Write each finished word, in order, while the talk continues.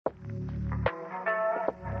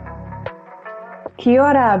Kia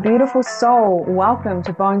ora, beautiful soul. Welcome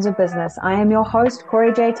to Bones of Business. I am your host,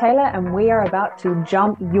 Corey J. Taylor, and we are about to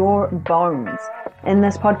jump your bones. In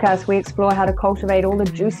this podcast, we explore how to cultivate all the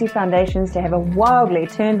juicy foundations to have a wildly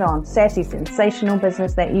turned on, sassy, sensational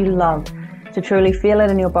business that you love, to truly feel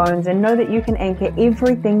it in your bones and know that you can anchor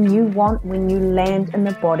everything you want when you land in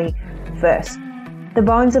the body first. The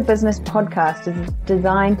Bones of Business podcast is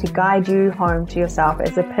designed to guide you home to yourself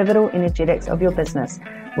as the pivotal energetics of your business.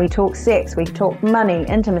 We talk sex, we talk money,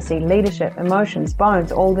 intimacy, leadership, emotions,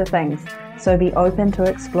 bones, all the things. So be open to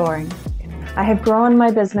exploring. I have grown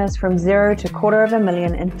my business from zero to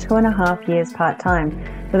 $250,000 in 2.5 years part-time.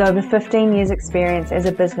 With over 15 years experience as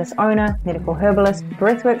a business owner, medical herbalist,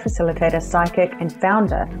 breathwork facilitator, psychic, and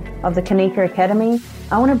founder of the Kanika Academy,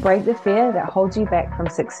 I want to break the fear that holds you back from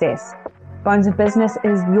success. Bones of Business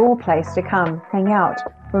is your place to come, hang out.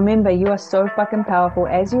 Remember, you are so fucking powerful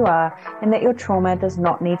as you are, and that your trauma does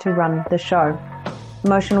not need to run the show.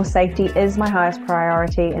 Emotional safety is my highest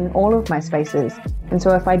priority in all of my spaces, and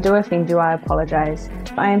so if I do offend you, I apologize.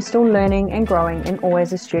 I am still learning and growing and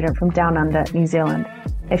always a student from down under New Zealand.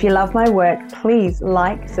 If you love my work, please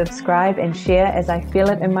like, subscribe, and share as I feel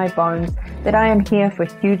it in my bones that I am here for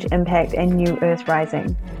huge impact and new earth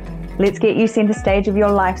rising. Let's get you center stage of your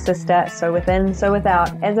life, sister. So within, so without,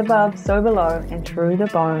 as above, so below, and through the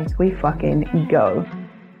bones we fucking go.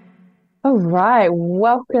 All right,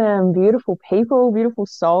 welcome, beautiful people, beautiful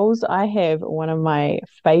souls. I have one of my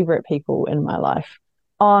favorite people in my life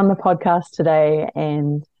on the podcast today,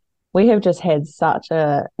 and we have just had such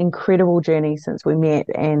an incredible journey since we met,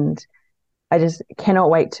 and I just cannot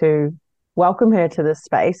wait to welcome her to this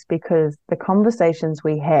space because the conversations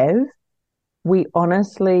we have, we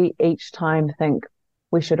honestly each time think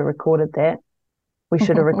we should have recorded that. We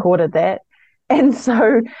should have recorded that. And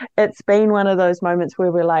so it's been one of those moments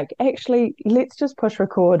where we're like, actually, let's just push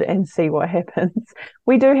record and see what happens.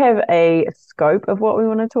 We do have a scope of what we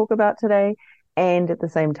want to talk about today. And at the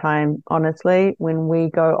same time, honestly, when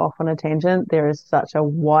we go off on a tangent, there is such a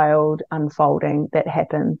wild unfolding that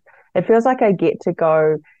happens. It feels like I get to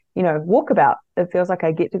go, walkabout. It feels like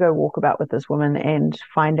I get to go walkabout with this woman and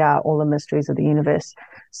find out all the mysteries of the universe.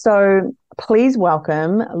 So please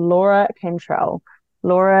welcome Laura Cantrell.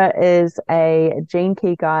 Laura is a Gene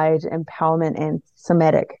Key guide, empowerment, and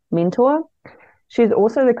somatic mentor. She's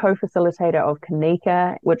also the co-facilitator of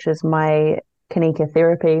Kanika, which is my Kanika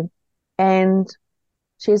therapy. And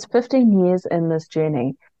she has 15 years in this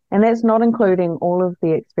journey. And that's not including all of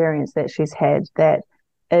the experience that she's had that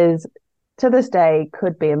is, to this day,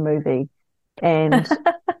 could be a movie. And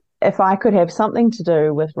if I could have something to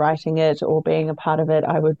do with writing it or being a part of it,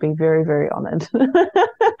 I would be very, very honored.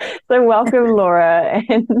 So welcome, Laura,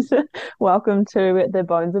 and welcome to the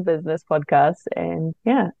Bones of Business podcast. And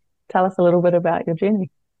yeah, tell us a little bit about your journey.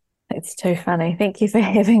 It's too funny. Thank you for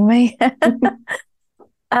having me.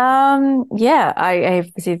 I have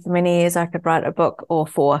said for many years I could write a book or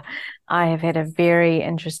four. I have had a very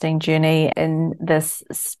interesting journey in this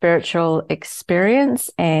spiritual experience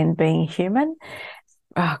and being human.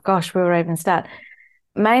 Oh gosh, where would I even start?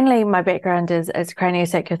 Mainly my background is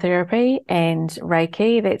craniosacral therapy and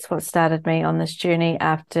Reiki. That's what started me on this journey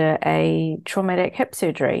after a traumatic hip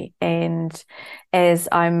surgery. And as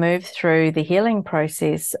I moved through the healing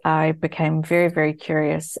process, I became very, very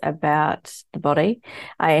curious about the body.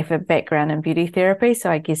 I have a background in beauty therapy,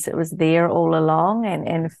 so I guess it was there all along,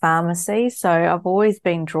 and pharmacy. So I've always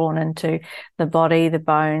been drawn into the body, the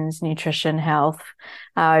bones, nutrition, health.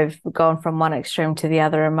 I've gone from one extreme to the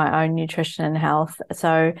other in my own nutrition and health.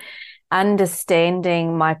 So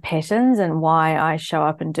understanding my patterns and why I show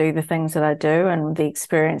up and do the things that I do and the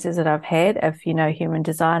experiences that I've had. If you know human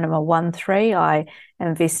design, I'm a 1-3. I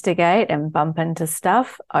investigate and bump into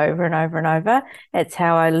stuff over and over and over. It's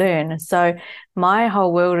how I learn. So my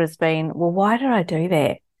whole world has been, well, why did I do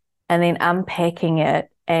that? And then unpacking it.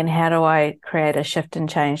 And how do I create a shift and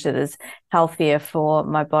change that is healthier for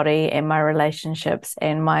my body and my relationships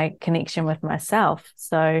and my connection with myself?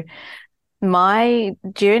 So my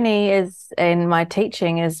journey and my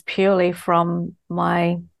teaching is purely from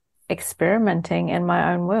my experimenting in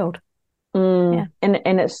my own world. Yeah. And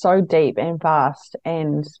it's so deep and vast.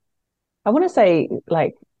 And I want to say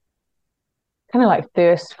kind of like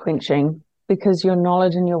thirst quenching, because your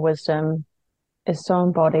knowledge and your wisdom is so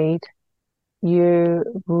embodied. You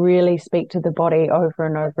really speak to the body over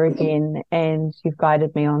and over again, and you've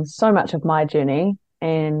guided me on so much of my journey.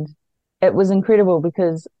 And it was incredible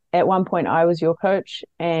because at one point I was your coach,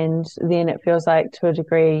 and then it feels like to a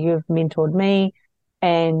degree you've mentored me.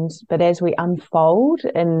 But as we unfold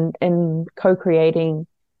in co-creating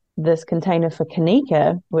this container for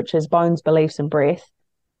Kanika, which is bones, beliefs, and breath,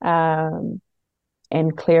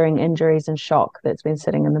 and clearing injuries and shock that's been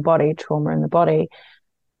sitting in the body, trauma in the body,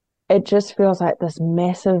 it just feels like this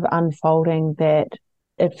massive unfolding that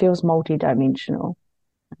it feels multidimensional.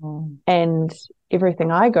 And everything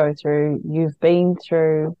I go through, you've been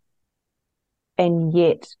through, and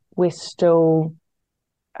yet we're still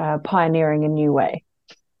pioneering a new way.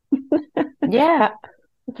 Yeah.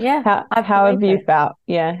 How have you felt?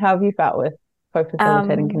 Yeah, how have you felt with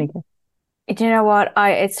co-facilitating Kanika? Do you know what?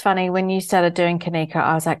 It's funny, when you started doing Kanika,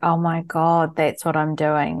 I was like, oh my God, that's what I'm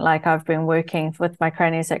doing. Like, I've been working with my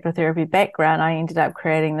craniosacral therapy background. I ended up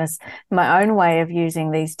creating my own way of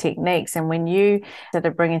using these techniques. And when you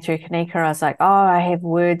started bringing through Kanika, I was like, oh, I have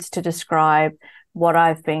words to describe what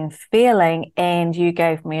I've been feeling, and you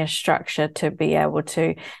gave me a structure to be able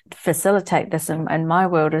to facilitate this in my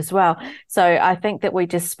world as well. So I think that we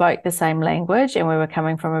just spoke the same language and we were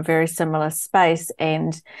coming from a very similar space,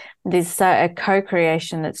 and there's a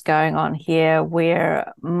co-creation that's going on here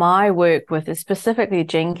where my work with specifically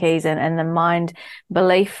Gene Keys and the mind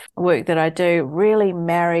belief work that I do really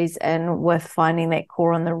marries in with finding that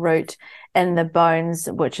core and the root in the bones,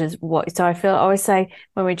 which is what, so I always say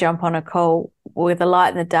when we jump on a call, we're the light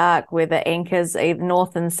and the dark, we're the anchors, either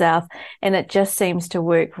north and south, and it just seems to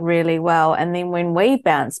work really well. And then when we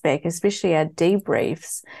bounce back, especially our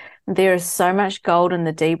debriefs, there is so much gold in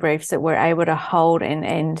the debriefs that we're able to hold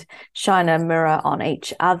and shine a mirror on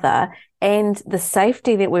each other. And the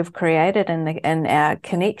safety that we've created in our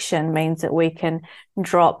connection means that we can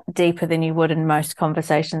drop deeper than you would in most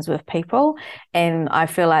conversations with people. And I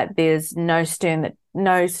feel like there's no stone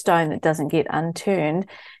that doesn't get unturned,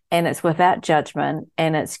 and it's without judgment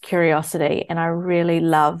and it's curiosity. And I really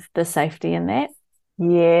love the safety in that.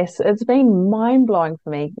 Yes, it's been mind-blowing for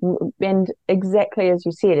me. And exactly as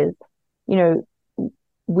you said, is, you know,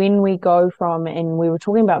 when we go from, and we were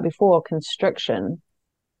talking about before, constriction,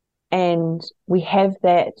 and we have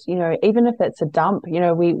that, you know, even if it's a dump, you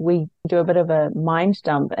know, we do a bit of a mind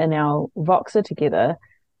dump in our Voxer together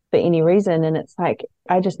for any reason, and it's like,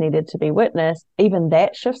 I just needed to be witnessed. Even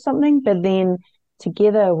that shifts something, but then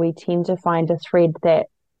together we tend to find a thread that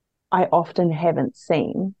I often haven't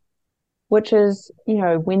seen, which is, you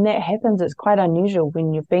know, when that happens, it's quite unusual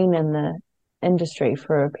when you've been in the industry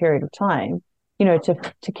for a period of time, you know,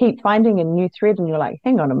 to keep finding a new thread, and you're like,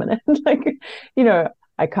 hang on a minute, like, you know,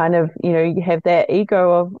 I kind of, you know, you have that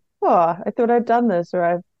ego of, oh, I thought I'd done this,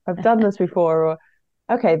 or I've done this before, or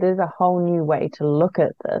okay, there's a whole new way to look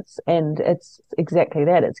at this. And it's exactly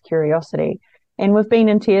that. It's curiosity. And we've been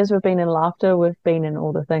in tears, we've been in laughter, we've been in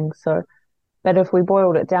all the things. So, but if we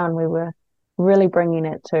boiled it down, we were really bringing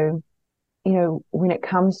it to, you know, when it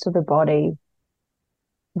comes to the body,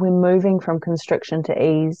 we're moving from constriction to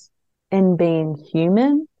ease in being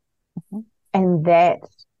human. Mm-hmm. And that,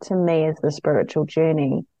 to me, is the spiritual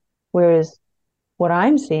journey. Whereas what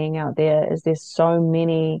I'm seeing out there is there's so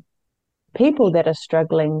many people that are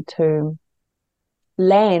struggling to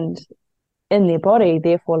land in their body,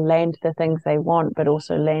 therefore land the things they want, but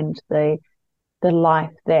also land the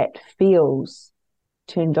life that feels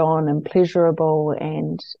turned on and pleasurable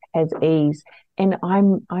and has ease. And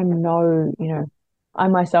I'm no, you know, I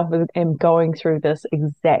myself am going through this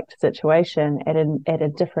exact situation at a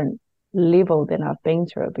different level than I've been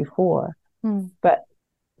through it before. But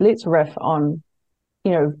let's riff on,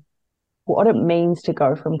 you know, what it means to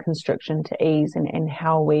go from constriction to ease, and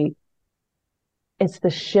how it's the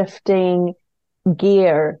shifting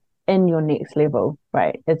gear in your next level,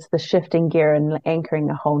 right? It's the shifting gear and anchoring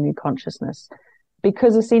a whole new consciousness,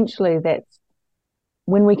 because essentially that's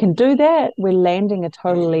when we can do that, we're landing a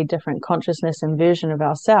totally different consciousness and version of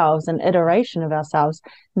ourselves, an iteration of ourselves,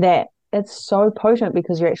 that it's so potent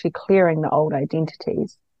because you're actually clearing the old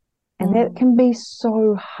identities. And that can be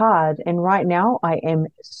so hard. And right now I am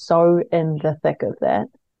so in the thick of that.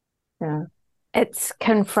 Yeah. It's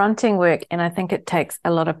confronting work, and I think it takes a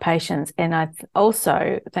lot of patience. And I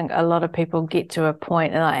also think a lot of people get to a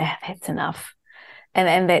point and like, that's enough.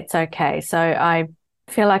 And that's okay. So I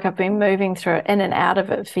feel like I've been moving through it, in and out of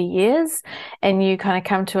it, for years, and you kind of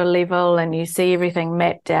come to a level and you see everything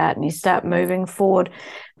mapped out and you start moving forward,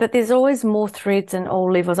 but there's always more threads in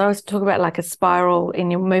all levels. I always talk about like a spiral,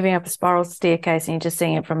 and you're moving up a spiral staircase and you're just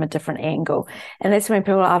seeing it from a different angle. And that's when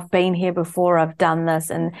people are, I've been here before, I've done this.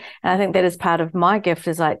 And I think that is part of my gift,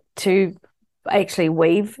 is like to actually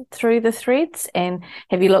weave through the threads. And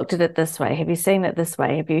have you looked at it this way? Have you seen it this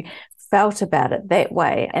way? Have you felt about it that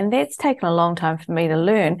way? And that's taken a long time for me to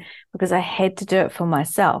learn, because I had to do it for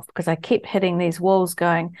myself, because I kept hitting these walls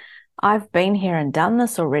going, I've been here and done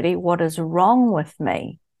this already. What is wrong with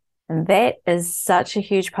me? And that is such a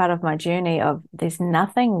huge part of my journey of there's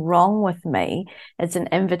nothing wrong with me. It's an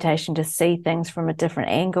invitation to see things from a different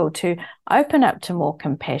angle, to open up to more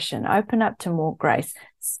compassion, open up to more grace,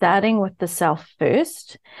 starting with the self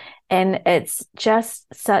first. And it's just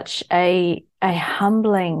such a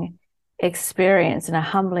humbling experience and a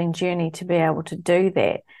humbling journey to be able to do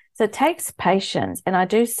that. So it takes patience. And I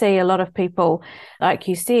do see a lot of people, like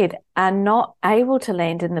you said, are not able to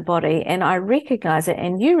land in the body. And I recognize it,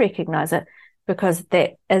 and you recognize it, because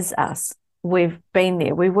that is us. We've been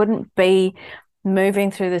there. We wouldn't be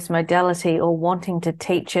moving through this modality or wanting to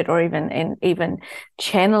teach it or even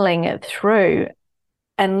channeling it through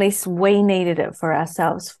unless we needed it for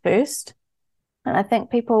ourselves first. And I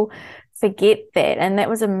think people forget that. And that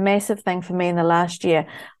was a massive thing for me in the last year.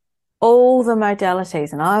 All the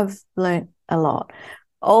modalities, and I've learned a lot,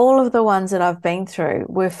 all of the ones that I've been through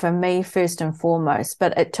were for me first and foremost,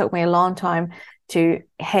 but it took me a long time to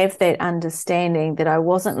have that understanding that I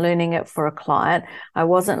wasn't learning it for a client. I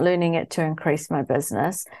wasn't learning it to increase my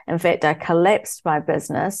business. In fact, I collapsed my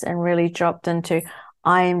business and really dropped into,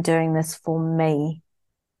 I am doing this for me.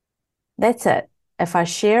 That's it. If I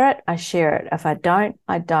share it, I share it. If I don't,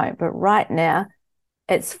 I don't. But right now,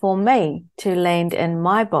 it's for me to land in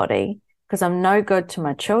my body, because I'm no good to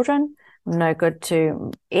my children. I'm no good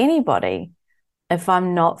to anybody if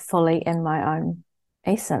I'm not fully in my own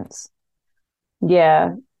essence.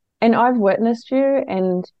 Yeah. And I've witnessed you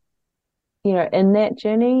and, in that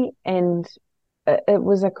journey, and it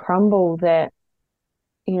was a crumble that,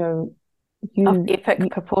 Of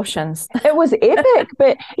epic proportions. It was epic,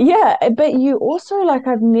 but you also, like,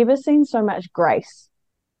 I've never seen so much grace.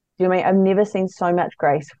 Do you know what I mean? I've never seen so much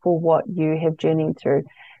grace for what you have journeyed through.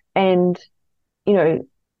 And,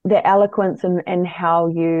 the eloquence and how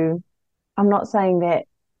I'm not saying that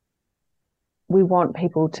we want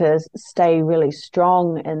people to stay really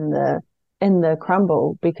strong in the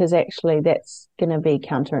crumble, because actually that's going to be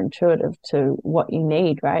counterintuitive to what you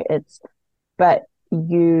need, right? But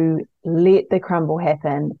you let the crumble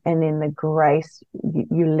happen, and then the grace,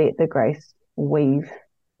 you let the grace weave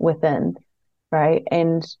within, right?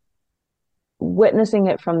 And witnessing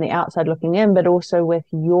it from the outside looking in, but also with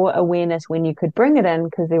your awareness when you could bring it in,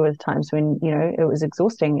 because there was times when, it was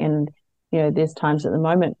exhausting. And, there's times at the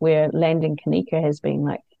moment where landing Kanika has been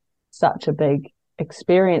like such a big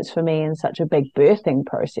experience for me and such a big birthing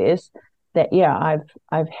process that,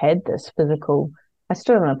 I've had this physical, I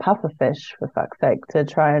stood on a puffer fish, for fuck's sake, to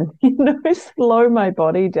try and, slow my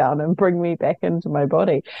body down and bring me back into my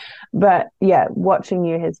body. But watching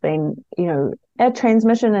you has been, a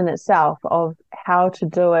transmission in itself of how to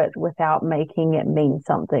do it without making it mean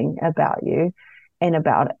something about you and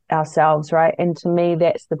about ourselves, right? And to me,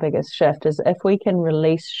 that's the biggest shift, is if we can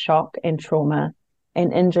release shock and trauma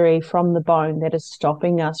and injury from the bone that is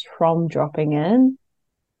stopping us from dropping in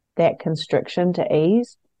that constriction to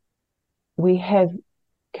ease, we have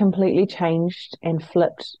completely changed and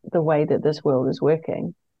flipped the way that this world is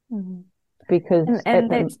working. Mm-hmm. Because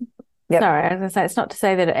sorry, I was going to say, it's not to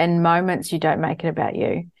say that in moments you don't make it about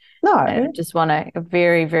you. No. I just want to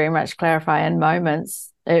very, very much clarify, in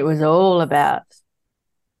moments it was all about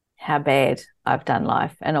how bad I've done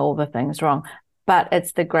life and all the things wrong. But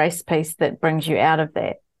it's the grace piece that brings you out of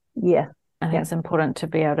that. Yeah. I think it's important to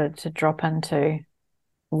be able to drop into,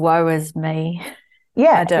 woe is me.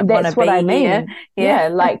 Yeah, I don't want to be I mean. here. Yeah,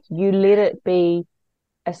 like you let it be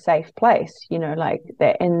a safe place, like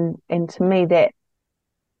that. And to me, that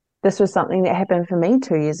this was something that happened for me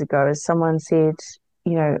 2 years ago. As someone said,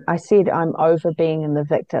 I said I'm over being in the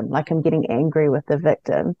victim, like I'm getting angry with the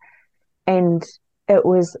victim. And it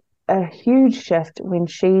was a huge shift when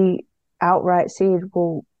she outright said,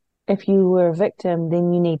 well, if you were a victim,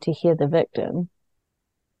 then you need to hear the victim.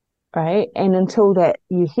 Right. And until that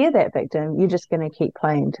you hear that victim, you're just going to keep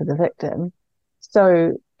playing to the victim.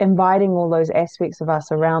 So inviting all those aspects of us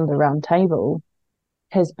around the round table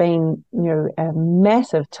has been, a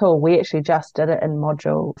massive tool. We actually just did it in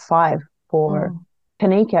module 5 for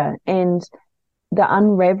Kanika. And the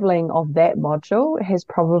unraveling of that module has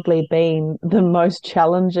probably been the most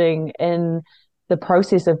challenging in the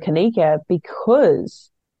process of Kanika, because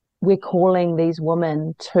we're calling these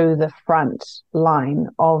women to the front line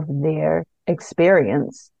of their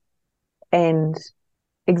experience. And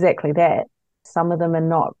exactly that. Some of them are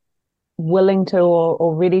not willing to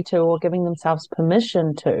or ready to or giving themselves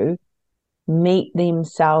permission to meet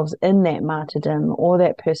themselves in that martyrdom or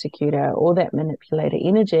that persecutor or that manipulator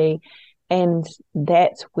energy. And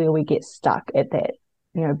that's where we get stuck at that,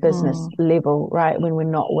 business level, right? When we're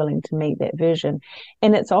not willing to meet that version.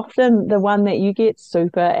 And it's often the one that you get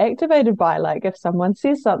super activated by. Like if someone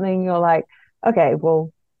says something, you're like, okay,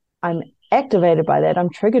 well, I'm activated by that, I'm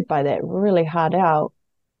triggered by that really hard out.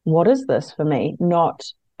 What is this for me? Not,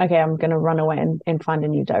 okay, I'm going to run away and find a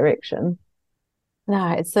new direction.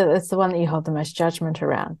 No, it's the one that you hold the most judgment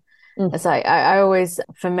around. It's like I always,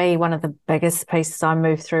 for me, one of the biggest pieces I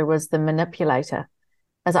moved through was the manipulator.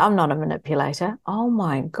 As I'm not a manipulator. Oh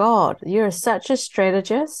my God, you're such a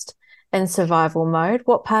strategist in survival mode.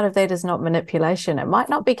 What part of that is not manipulation? It might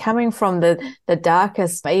not be coming from the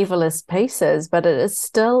darkest, evilest pieces, but it is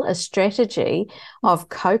still a strategy of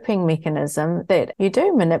coping mechanism that you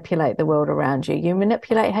do manipulate the world around you. You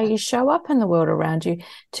manipulate how you show up in the world around you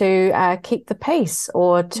to keep the peace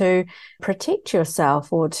or to protect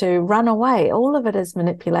yourself or to run away. All of it is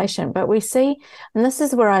manipulation. But we see, and this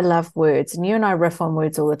is where I love words, and you and I riff on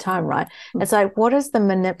words all the time, right? It's like, what is the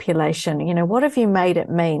manipulation? You know, what have you made it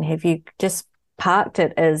mean? Have you just parked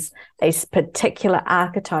it as a particular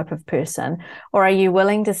archetype of person? Or are you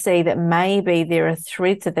willing to see that maybe there are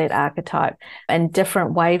threads of that archetype and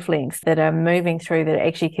different wavelengths that are moving through that are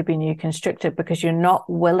actually keeping you constricted because you're not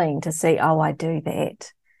willing to see, oh, I do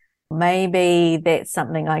that. Maybe that's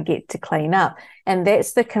something I get to clean up. And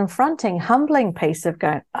that's the confronting, humbling piece of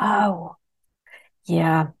going, oh,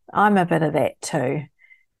 yeah, I'm a bit of that too.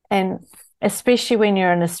 And especially when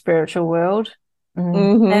you're in a spiritual world,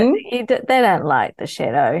 they don't like the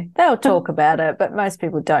shadow. They'll talk about it, but most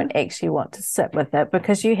people don't actually want to sit with it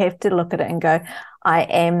because you have to look at it and go, I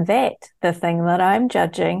am that. The thing that I'm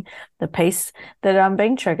judging, the piece that I'm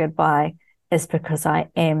being triggered by is because I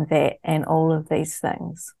am that and all of these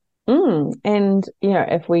things. And, you know,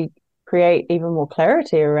 if we create even more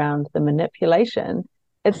clarity around the manipulation,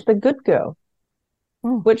 it's the good girl,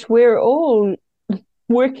 which we're all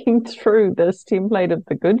working through this template of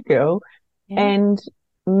the good girl. And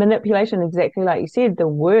manipulation, exactly like you said, the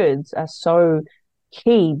words are so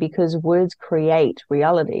key because words create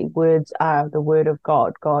reality. Words are the word of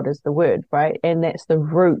God. God is the word, right? And that's the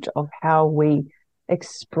root of how we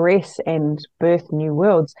express and birth new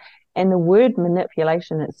worlds. And the word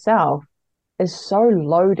manipulation itself is so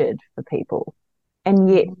loaded for people.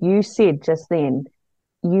 And yet you said just then,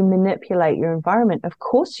 you manipulate your environment. Of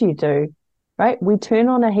course you do, right? We turn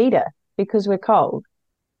on a heater because we're cold.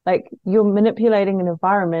 Like, you're manipulating an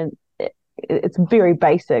environment. It's very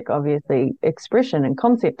basic, obviously, expression and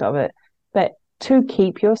concept of it, but to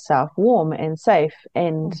keep yourself warm and safe.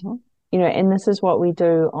 And, you know, and this is what we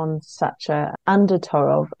do on such a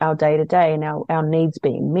undertow of our day to day and our needs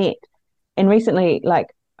being met. And recently, like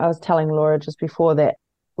I was telling Laura just before that,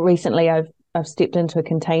 recently I've stepped into a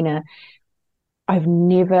container. I've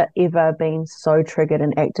never, ever been so triggered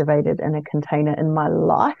and activated in a container in my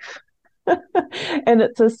life. And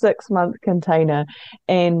it's a 6-month container,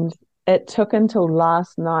 and it took until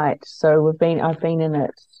last night. So I've been in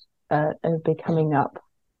it, it'll be coming up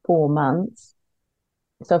 4 months.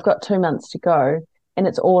 So I've got 2 months to go, and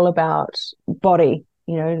it's all about body,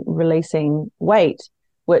 you know, releasing weight,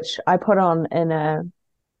 which I put on in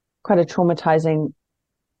quite a traumatizing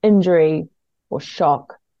injury or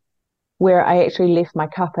shock, where I actually left my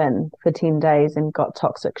cup in for 10 days and got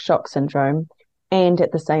toxic shock syndrome. And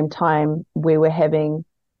at the same time, we were having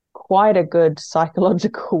quite a good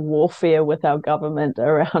psychological warfare with our government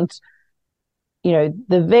around, you know,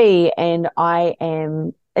 the V, and I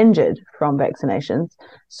am injured from vaccinations.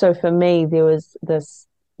 So for me, there was this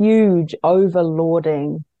huge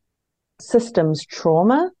overloading systems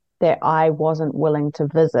trauma that I wasn't willing to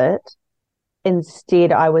visit.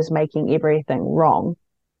 Instead, I was making everything wrong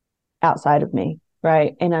outside of me.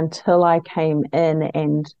 Right. And until I came in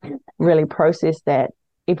and really processed that,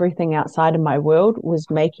 everything outside of my world was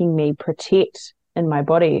making me protect in my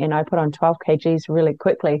body. And I put on 12 kgs really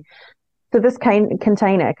quickly. So this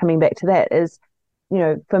container, coming back to that, is, you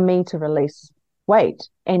know, for me to release weight.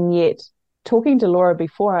 And yet, talking to Laura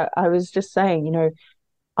before, I was just saying, you know,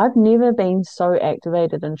 I've never been so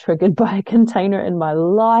activated and triggered by a container in my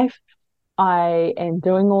life. I am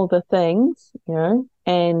doing all the things, you know,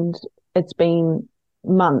 and it's been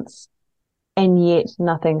months, and yet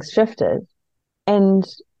nothing's shifted. And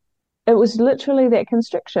it was literally that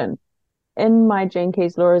constriction. In my Gene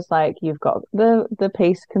Keys, Laura's like, you've got the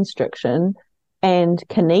piece constriction, and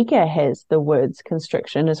Kanika has the words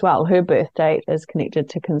constriction as well. Her birth date is connected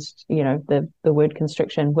to the word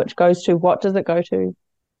constriction, which goes to, what does it go to,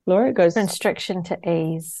 Laura? It goes constriction to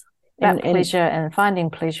ease, about pleasure and finding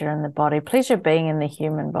pleasure in the body, pleasure being in the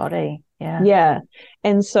human body. Yeah.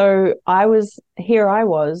 And so I was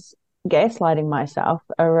gaslighting myself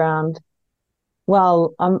around,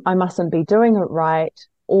 well, I mustn't be doing it right,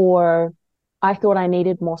 or I thought I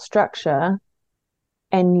needed more structure.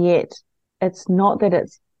 And yet it's not that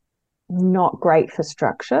it's not great for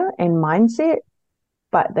structure and mindset.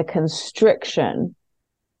 but the constriction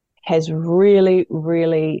has really,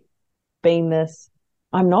 really been this,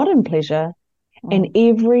 I'm not in pleasure. And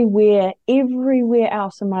everywhere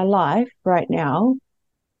else in my life right now,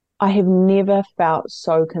 I have never felt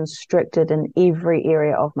so constricted in every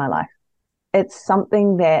area of my life. It's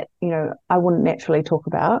something that, I wouldn't naturally talk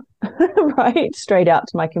about, right? Straight out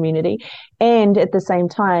to my community. And at the same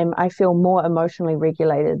time, I feel more emotionally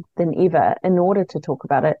regulated than ever in order to talk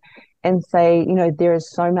about it and say, there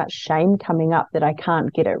is so much shame coming up that I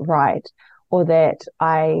can't get it right, or that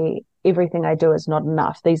everything I do is not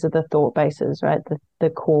enough. These are the thought bases, right? The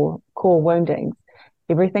core woundings.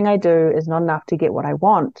 Everything I do is not enough to get what I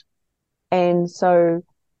want. And so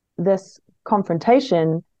this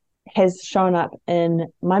confrontation has shown up in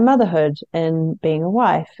my motherhood, in being a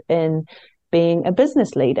wife, in being a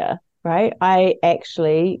business leader, right? I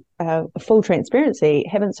actually, full transparency,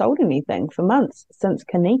 haven't sold anything for months since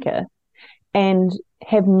Kanika, and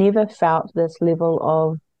have never felt this level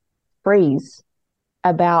of freeze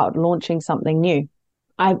about launching something new.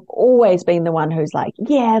 I've always been the one who's like,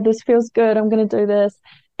 yeah, this feels good, I'm going to do this.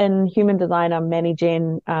 In human design, I'm Manny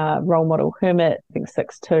Jen, role model hermit, I think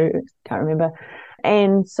 6'2", can't remember.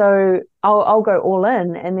 And so I'll go all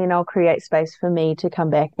in, and then I'll create space for me to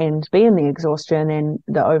come back and be in the exhaustion and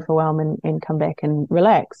the overwhelm and come back and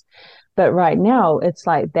relax. But right now, it's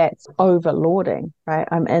like that's overloading, right?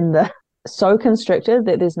 I'm in the so constricted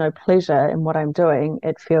that there's no pleasure in what I'm doing.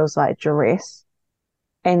 It feels like duress.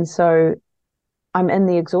 And so I'm in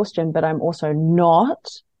the exhaustion, but I'm also not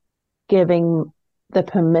giving the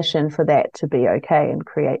permission for that to be okay and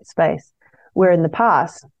create space. Where in the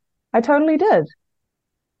past, I totally did.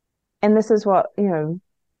 And this is what,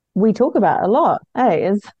 we talk about a lot,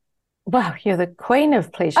 is... Wow, you're the queen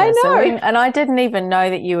of pleasure. I know. And I didn't even know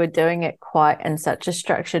that you were doing it quite in such a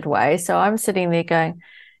structured way. So I'm sitting there going,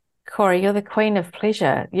 Corey, you're the queen of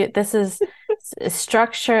pleasure. This is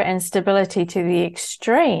structure and stability to the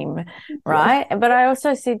extreme, right? Yes. But I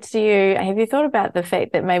also said to you, have you thought about the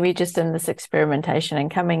fact that maybe just in this experimentation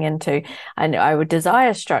and coming into, I would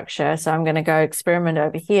desire structure, so I'm going to go experiment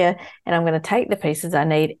over here, and I'm going to take the pieces I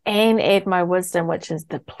need and add my wisdom, which is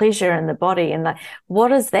the pleasure in the body. And what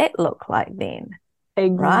does that look like then?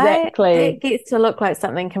 Exactly. Right? It gets to look like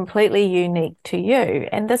something completely unique to you.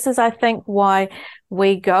 And this is, I think, why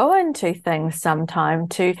we go into things sometime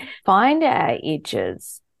to find our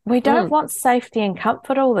edges. We don't want safety and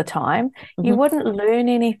comfort all the time. Mm-hmm. You wouldn't learn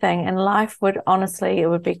anything, and life would, honestly, it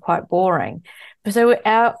would be quite boring. So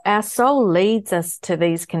our soul leads us to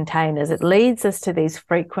these containers. It leads us to these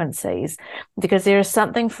frequencies because there is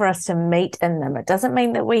something for us to meet in them. It doesn't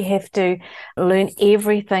mean that we have to learn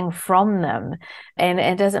everything from them. And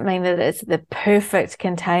it doesn't mean that it's the perfect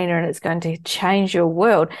container and it's going to change your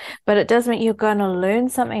world. But it does mean you're going to learn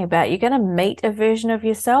something about, you're going to meet a version of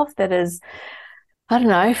yourself that is, I don't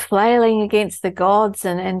know, flailing against the gods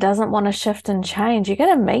and doesn't want to shift and change. You're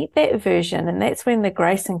going to meet that version. And that's when the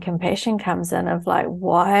grace and compassion comes in of like,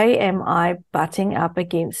 why am I butting up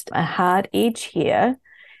against a hard edge here?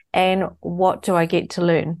 And what do I get to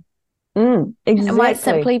learn? Exactly. It might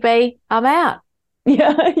simply be, I'm out.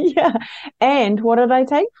 Yeah. And what did I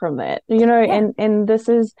take from that? And this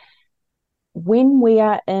is, when we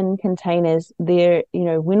are in containers there,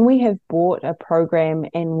 when we have bought a program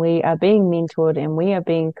and we are being mentored and we are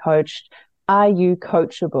being coached, are you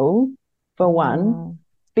coachable, for one?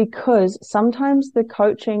 Because sometimes the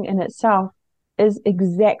coaching in itself is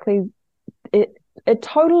exactly a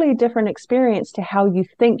totally different experience to how you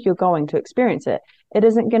think you're going to experience it. It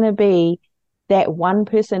isn't going to be that one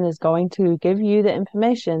person is going to give you the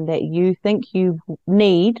information that you think you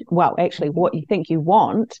need. Well, actually, what you think you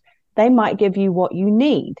want. They might give you what you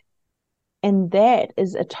need. And that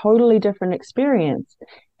is a totally different experience.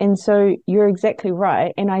 And so you're exactly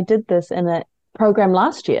right. And I did this in a program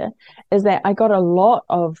last year, is that I got a lot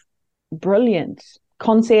of brilliant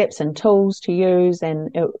concepts and tools to use. And,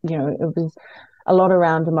 it was a lot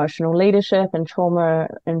around emotional leadership and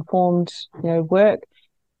trauma-informed, work.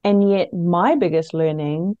 And yet my biggest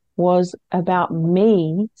learning was about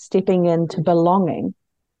me stepping into belonging.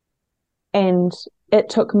 And it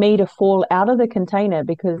took me to fall out of the container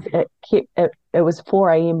because it was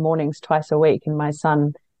 4 a.m. mornings twice a week. And my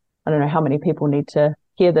son, I don't know how many people need to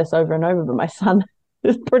hear this over and over, but my son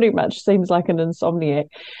pretty much seems like an insomniac.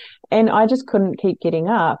 And I just couldn't keep getting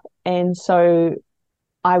up. And so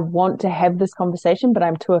I want to have this conversation, but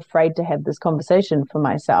I'm too afraid to have this conversation for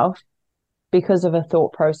myself because of a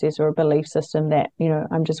thought process or a belief system that,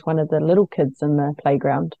 I'm just one of the little kids in the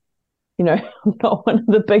playground. I'm not one of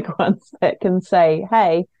the big ones that can say,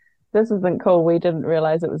 hey, this isn't cool. We didn't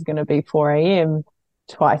realize it was going to be 4 a.m.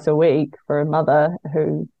 twice a week for a mother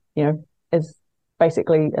who, is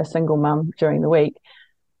basically a single mum during the week.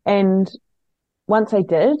 And once I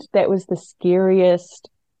did, that was the scariest.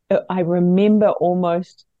 I remember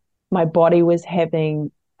almost my body was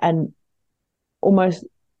having an almost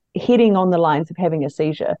heading on the lines of having a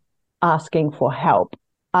seizure, asking for help,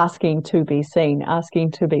 asking to be seen,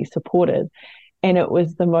 asking to be supported. And it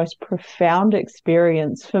was the most profound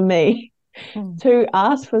experience for me to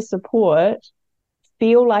ask for support,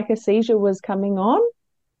 feel like a seizure was coming on,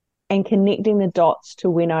 and connecting the dots to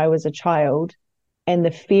when I was a child and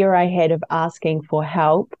the fear I had of asking for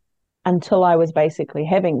help until I was basically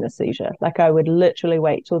having the seizure. Like I would literally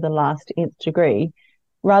wait till the last nth degree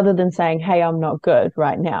rather than saying, hey, I'm not good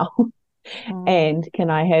right now. And can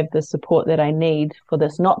I have the support that I need for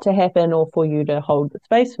this not to happen or for you to hold the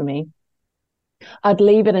space for me? I'd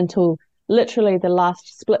leave it until literally the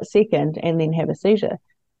last split second and then have a seizure.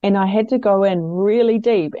 And I had to go in really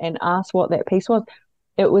deep and ask what that piece was.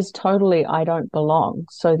 It was totally, I don't belong,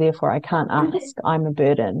 so therefore I can't ask, I'm a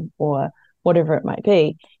burden, or whatever it might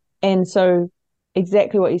be. And so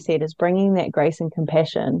exactly what you said is bringing that grace and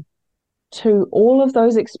compassion to all of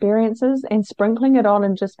those experiences and sprinkling it on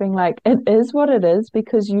and just being like, it is what it is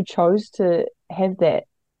because you chose to have that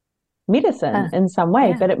medicine in some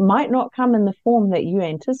way, but it might not come in the form that you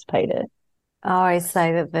anticipated. I always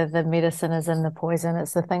say that the medicine is in the poison.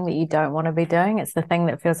 It's the thing that you don't want to be doing. It's the thing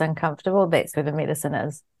that feels uncomfortable. That's where the medicine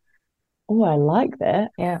is. Oh, I like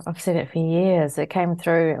that. Yeah, I've said it for years. It came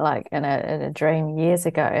through like in a dream years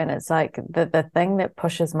ago. And it's like the thing that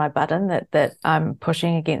pushes my button, that I'm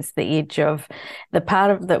pushing against the edge of the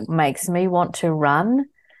part of that makes me want to run.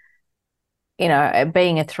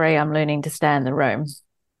 Being a 3, I'm learning to stay in the room.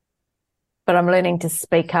 But I'm learning to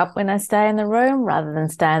speak up when I stay in the room rather than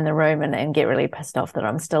stay in the room and get really pissed off that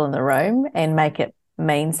I'm still in the room and make it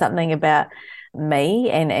mean something about me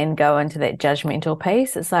and go into that judgmental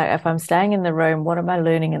piece. It's like, if I'm staying in the room, what am I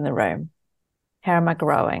learning in the room? How am I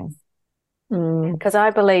growing? Because I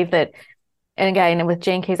believe that, and again, with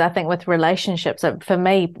Gene Keys, I think with relationships, for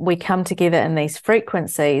me, we come together in these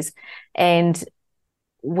frequencies, and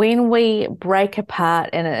when we break apart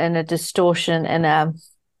in a distortion,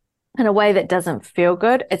 in a way that doesn't feel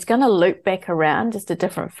good, it's going to loop back around, just a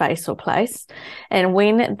different face or place. And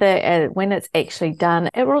when it's actually done,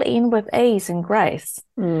 it will end with ease and grace.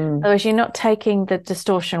 Otherwise, you're not taking the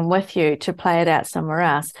distortion with you to play it out somewhere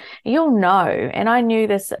else. You'll know. And I knew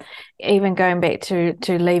this even going back to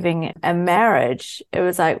leaving a marriage. It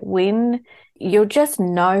was like, when you'll just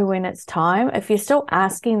know when it's time. If you're still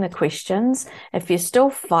asking the questions, if you're still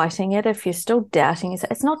fighting it, if you're still doubting it,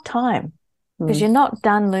 it's not time. Because you're not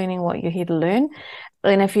done learning what you're here to learn.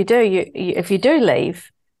 And if you do, if you do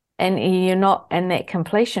leave and you're not in that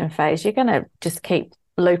completion phase, you're going to just keep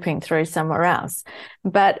looping through somewhere else.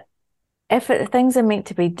 But if things are meant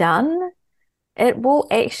to be done, it will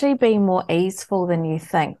actually be more easeful than you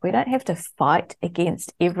think. We don't have to fight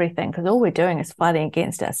against everything, because all we're doing is fighting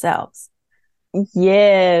against ourselves.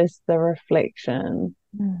 Yes, the reflection.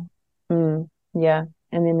 Yeah.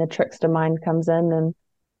 And then the trickster mind comes in,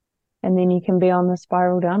 and then you can be on the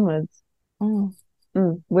spiral downwards.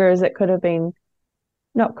 Whereas it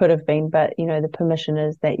not could have been, but the permission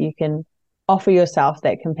is that you can offer yourself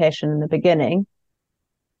that compassion in the beginning,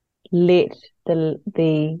 let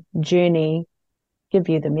the journey give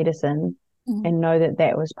you the medicine, and know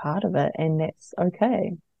that was part of it, and that's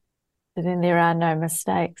okay. So then there are no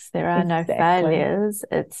mistakes, there are no failures.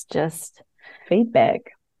 It's just feedback.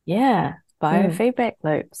 Yeah, biofeedback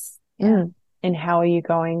loops. Yeah. And how are you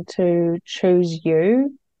going to choose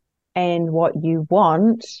you and what you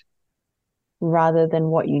want rather than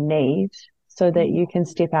what you need, so that you can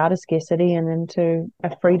step out of scarcity and into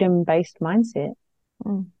a freedom-based mindset?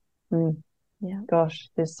 Yeah. Gosh,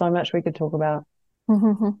 there's so much we could talk about. I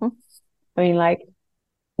mean, like,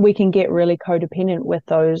 we can get really codependent with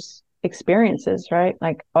those experiences, right?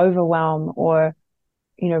 Like overwhelm, or,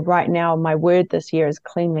 right now my word this year is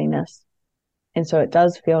cleanliness. And so it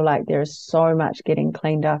does feel like there's so much getting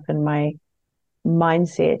cleaned up in my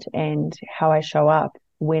mindset and how I show up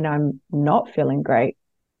when I'm not feeling great,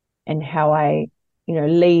 and how I,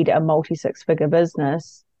 lead a multi-6-figure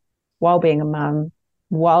business while being a mum,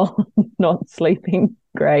 while not sleeping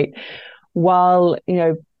great, while,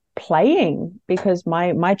 playing, because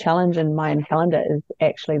my challenge in Mayan calendar is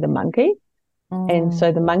actually the monkey. And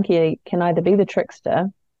so the monkey can either be the trickster,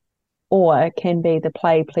 or can be the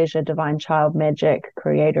play, pleasure, divine child, magic,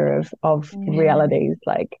 creator of realities,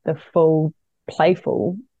 like the full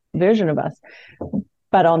playful version of us.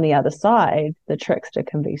 But on the other side, the trickster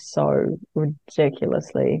can be so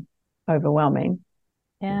ridiculously overwhelming.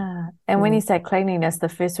 Yeah. And when you say cleanliness, the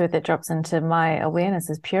first word that drops into my awareness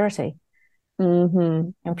is purity. Mm-hmm.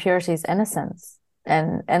 And purity is innocence.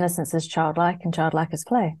 And innocence is childlike, and childlike is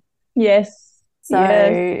play. Yes. So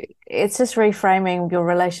Yes. it's just reframing your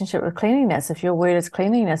relationship with cleanliness. If your word is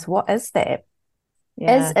cleanliness, what is that?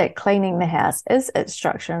 Yeah. Is it cleaning the house? Is it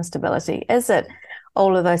structure and stability? Is it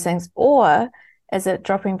all of those things? Or is it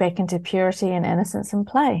dropping back into purity and innocence and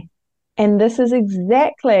play? And this is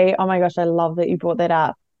exactly, oh my gosh, I love that you brought that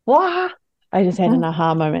up. Wow. I just had an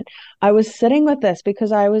aha moment. I was sitting with this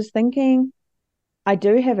because I was thinking, I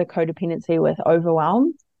do have a codependency with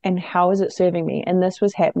overwhelm, and how is it serving me? And this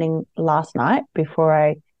was happening last night before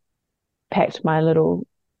I packed my little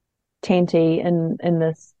tenty in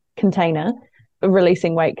this container, a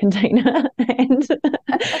releasing weight container.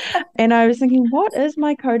 And I was thinking, what is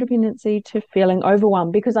my codependency to feeling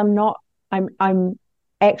overwhelmed? Because I'm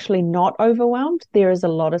actually not overwhelmed. There is a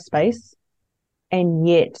lot of space, and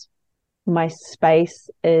yet my space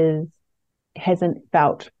hasn't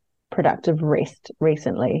felt productive rest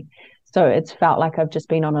recently. So it's felt like I've just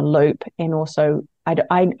been on a loop. And also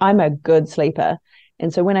I'm a good sleeper.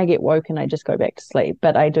 And so when I get woken, I just go back to sleep,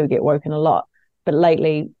 but I do get woken a lot. But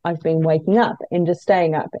lately I've been waking up and just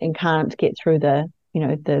staying up and can't get through the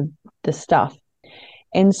stuff.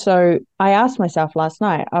 And so I asked myself last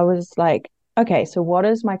night, I was like, okay, so what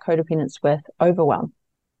is my codependence with overwhelm?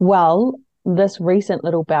 Well, this recent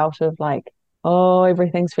little bout of like, oh,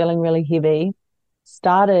 everything's feeling really heavy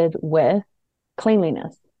started with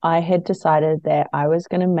cleanliness. I had decided that I was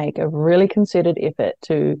going to make a really concerted effort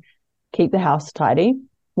to keep the house tidy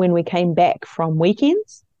when we came back from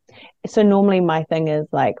weekends. So normally my thing is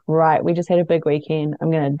like, right, we just had a big weekend.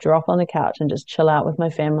 I'm going to drop on the couch and just chill out with my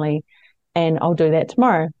family, and I'll do that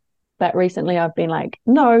tomorrow. But recently I've been like,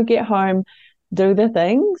 no, get home, do the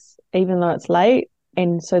things, even though it's late,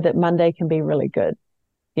 and so that Monday can be really good,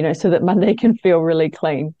 so that Monday can feel really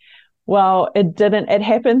clean. Well, it didn't. It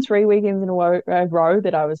happened 3 weekends in a row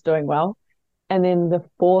that I was doing well. And then the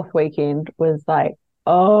fourth weekend was like,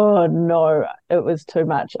 oh no, it was too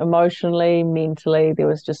much emotionally, mentally. There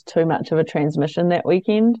was just too much of a transmission that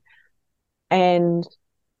weekend. And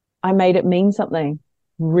I made it mean something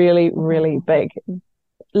really, really big.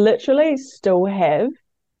 Literally still have,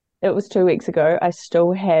 it was 2 weeks ago, I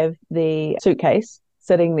still have the suitcase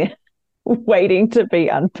sitting there waiting to be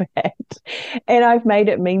unpacked. And I've made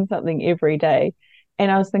it mean something every day.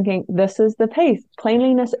 And I was thinking, this is the piece.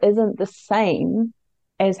 Cleanliness isn't the same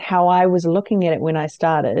as how I was looking at it when I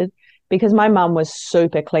started, because my mum was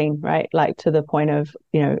super clean, right? Like to the point of,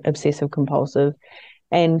 obsessive compulsive.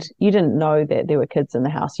 And you didn't know that there were kids in the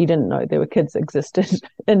house. You didn't know there were kids existed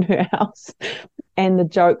in her house. And the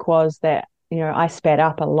joke was that, I spat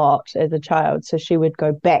up a lot as a child. So she would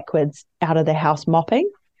go backwards out of the house mopping.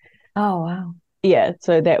 Oh, wow. Yeah.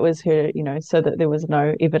 So that was her, so that there was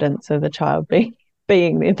no evidence of the child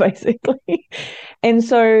being there, basically. And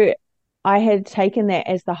so I had taken that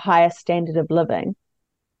as the highest standard of living.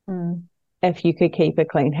 If you could keep a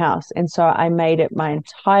clean house. And so I made it my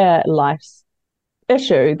entire life's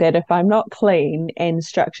issue that if I'm not clean and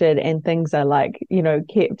structured and things are like,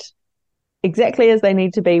 kept exactly as they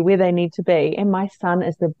need to be, where they need to be. And my son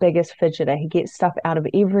is the biggest fidgeter. He gets stuff out of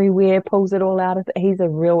everywhere, pulls it all out of it. He's a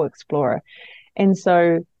real explorer. And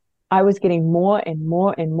so I was getting more and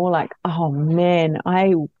more and more like, oh man,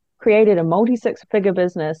 I created a multi-six-figure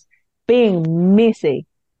business being messy,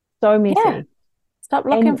 so messy. Yeah. Stop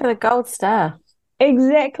looking for the gold star.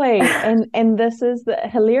 Exactly. And this is the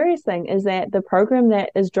hilarious thing, is that the program that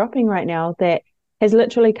is dropping right now that has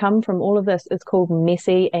literally come from all of this is called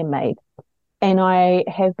Messy and Made. And I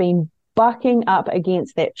have been bucking up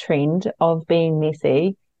against that trend of being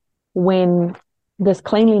messy when this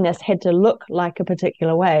cleanliness had to look like a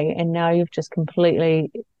particular way. And now you've just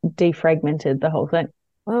completely defragmented the whole thing.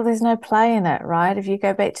 Well, there's no play in it, right? If you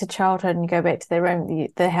go back to childhood and you go back to their room,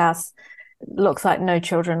 the house looks like no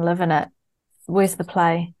children live in it. Where's the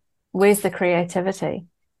play? Where's the creativity?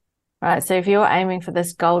 Right. So if you're aiming for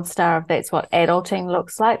this gold star of that's what adulting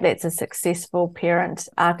looks like, that's a successful parent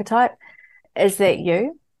archetype, is that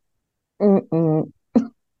you? Mm-mm.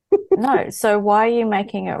 No. So why are you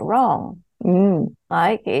making it wrong?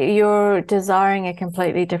 Like you're desiring a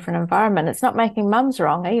completely different environment. It's not making mums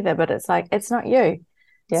wrong either, but it's like, it's not you.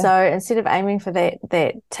 Yeah. So instead of aiming for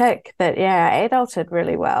that tick that, yeah, I adulted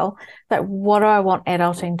really well, like what do I want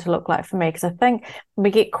adulting to look like for me? Because I think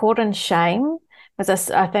we get caught in shame.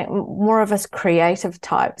 Because I think more of us creative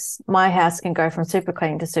types, my house can go from super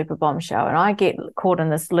clean to super bombshell, and I get caught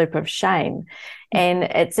in this loop of shame. And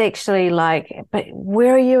it's actually like, but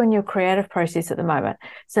where are you in your creative process at the moment?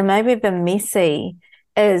 So maybe the messy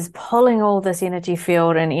is pulling all this energy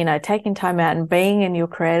field and, taking time out and being in your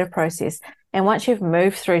creative process. And once you've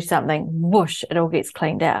moved through something, whoosh, it all gets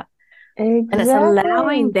cleaned out. Exactly. And it's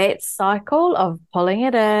allowing that cycle of pulling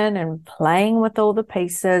it in and playing with all the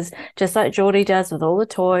pieces, just like Geordie does with all the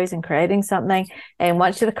toys and creating something. And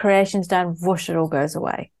once the creation's done, whoosh, it all goes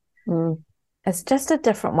away. It's just a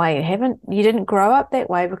different way. You didn't grow up that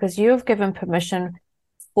way because you have given permission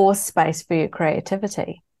for space for your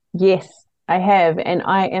creativity. Yes, I have. And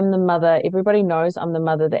I am the mother. Everybody knows I'm the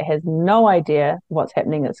mother that has no idea what's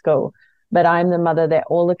happening at school. But I'm the mother that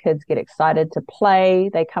all the kids get excited to play.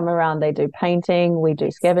 They come around, they do painting, we do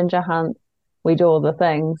scavenger hunts, we do all the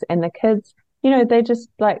things. And the kids, they just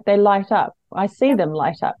they light up. I see them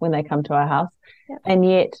light up when they come to our house. And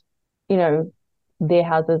yet, their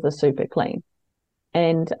houses are super clean.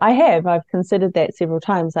 And I've considered that several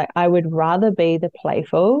times. Like, I would rather be the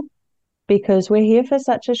playful because we're here for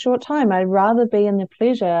such a short time. I'd rather be in the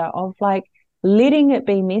pleasure of letting it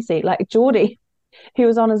be messy. Like Geordie, he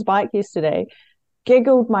was on his bike yesterday,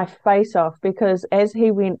 giggled my face off because as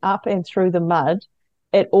he went up and through the mud,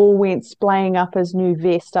 it all went splaying up his new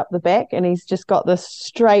vest up the back, and he's just got this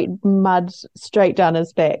straight mud straight down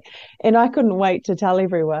his back. And I couldn't wait to tell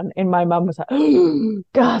everyone. And my mum was like,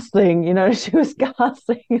 gasping, she was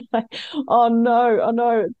gasping, like, oh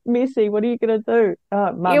no, it's messy. What are you going to do?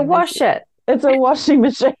 Mum, you wash it. It's a washing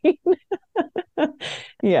machine.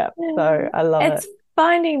 Yeah, so I love it. It's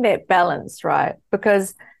finding that balance, right?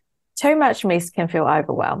 Because too much mess can feel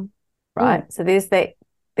overwhelmed, right? So there's that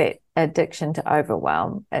addiction to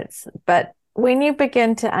overwhelm. But when you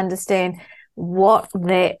begin to understand what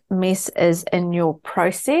that mess is in your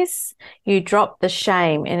process, you drop the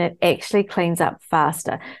shame and it actually cleans up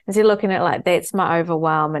faster. As you're looking at like, that's my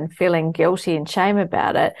overwhelm and feeling guilty and shame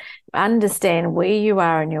about it, understand where you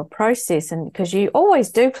are in your process, and because you always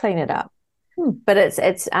do clean it up. But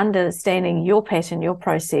it's understanding your pattern, your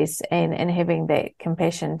process, and having that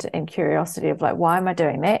compassion and curiosity of like, why am I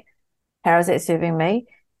doing that? How is that serving me?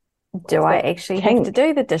 Do I actually have to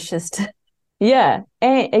do the dishes? Yeah,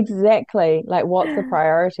 exactly. Like, what's the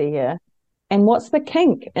priority here? And what's the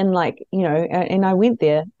kink? And and I went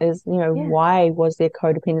there is, why was there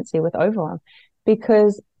codependency with overwhelm?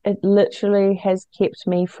 Because it literally has kept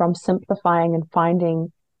me from simplifying and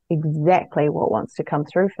finding exactly what wants to come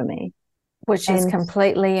through for me. Which is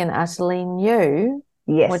completely and utterly new.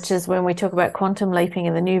 Yes. Which is when we talk about quantum leaping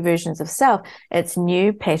and the new versions of self, it's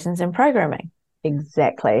new patterns and programming.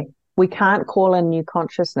 Exactly. We can't call in new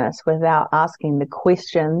consciousness without asking the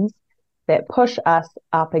questions that push us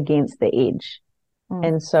up against the edge.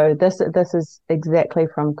 And so this is exactly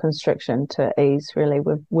from constriction to ease. Really,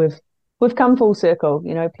 we've come full circle.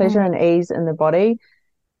 Pleasure and ease in the body.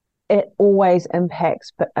 It always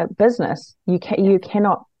impacts business. You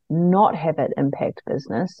cannot not have it impact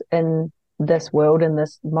business in this world, in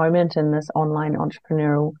this moment, in this online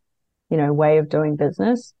entrepreneurial, way of doing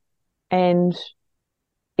business, and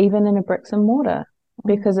even in a bricks and mortar,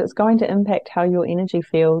 because it's going to impact how your energy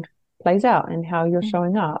field plays out and how you're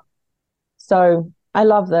showing up. So I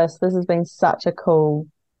love this. This has been such a cool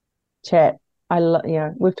chat.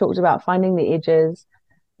 We've talked about finding the edges,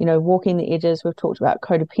 walking the edges. We've talked about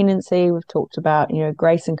codependency. We've talked about,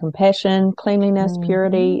 grace and compassion, cleanliness,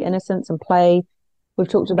 purity, innocence, and play. We've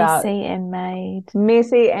talked about messy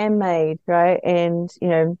and made, right? And,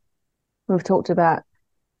 we've talked about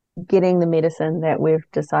getting the medicine that we've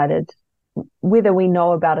decided, whether we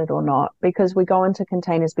know about it or not, because we go into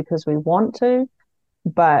containers because we want to,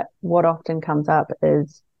 but what often comes up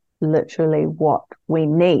is literally what we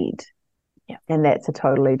need. Yeah. And that's a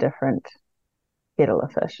totally different kettle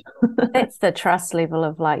of fish. That's the trust level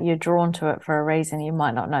of like, you're drawn to it for a reason. You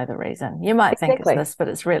might not know the reason. You might think it's this, but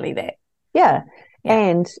it's really that. Yeah.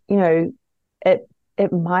 And,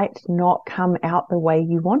 it might not come out the way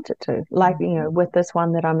you want it to. Like, with this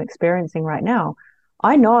one that I'm experiencing right now,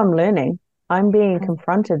 I know I'm learning. I'm being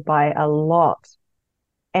confronted by a lot.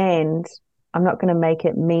 And I'm not going to make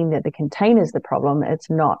it mean that the container's the problem. It's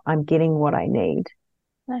not. I'm getting what I need.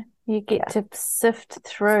 No, you get to sift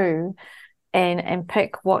through and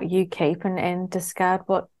pick what you keep and discard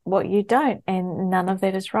what you don't. And none of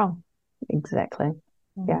that is wrong. Exactly.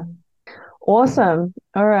 Yeah. Awesome.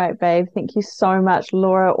 All right, babe. Thank you so much,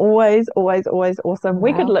 Laura. Always, always, always awesome.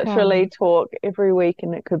 We could literally talk every week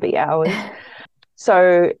and it could be hours.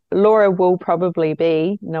 So Laura will probably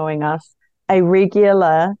be, knowing us, a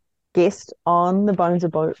regular guest on the Bones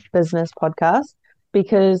of Business podcast,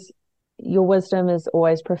 because your wisdom is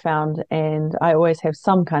always profound, and I always have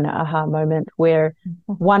some kind of aha moment where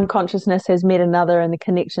one consciousness has met another and the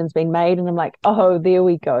connection's been made, and I'm like, oh, there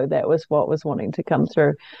we go. That was what was wanting to come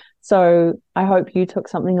through. So I hope you took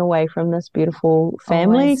something away from this beautiful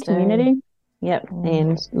family community. Yep.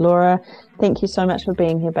 And Laura, thank you so much for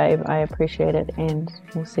being here, babe. I appreciate it. And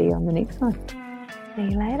we'll see you on the next one. See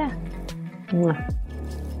you later. Mwah.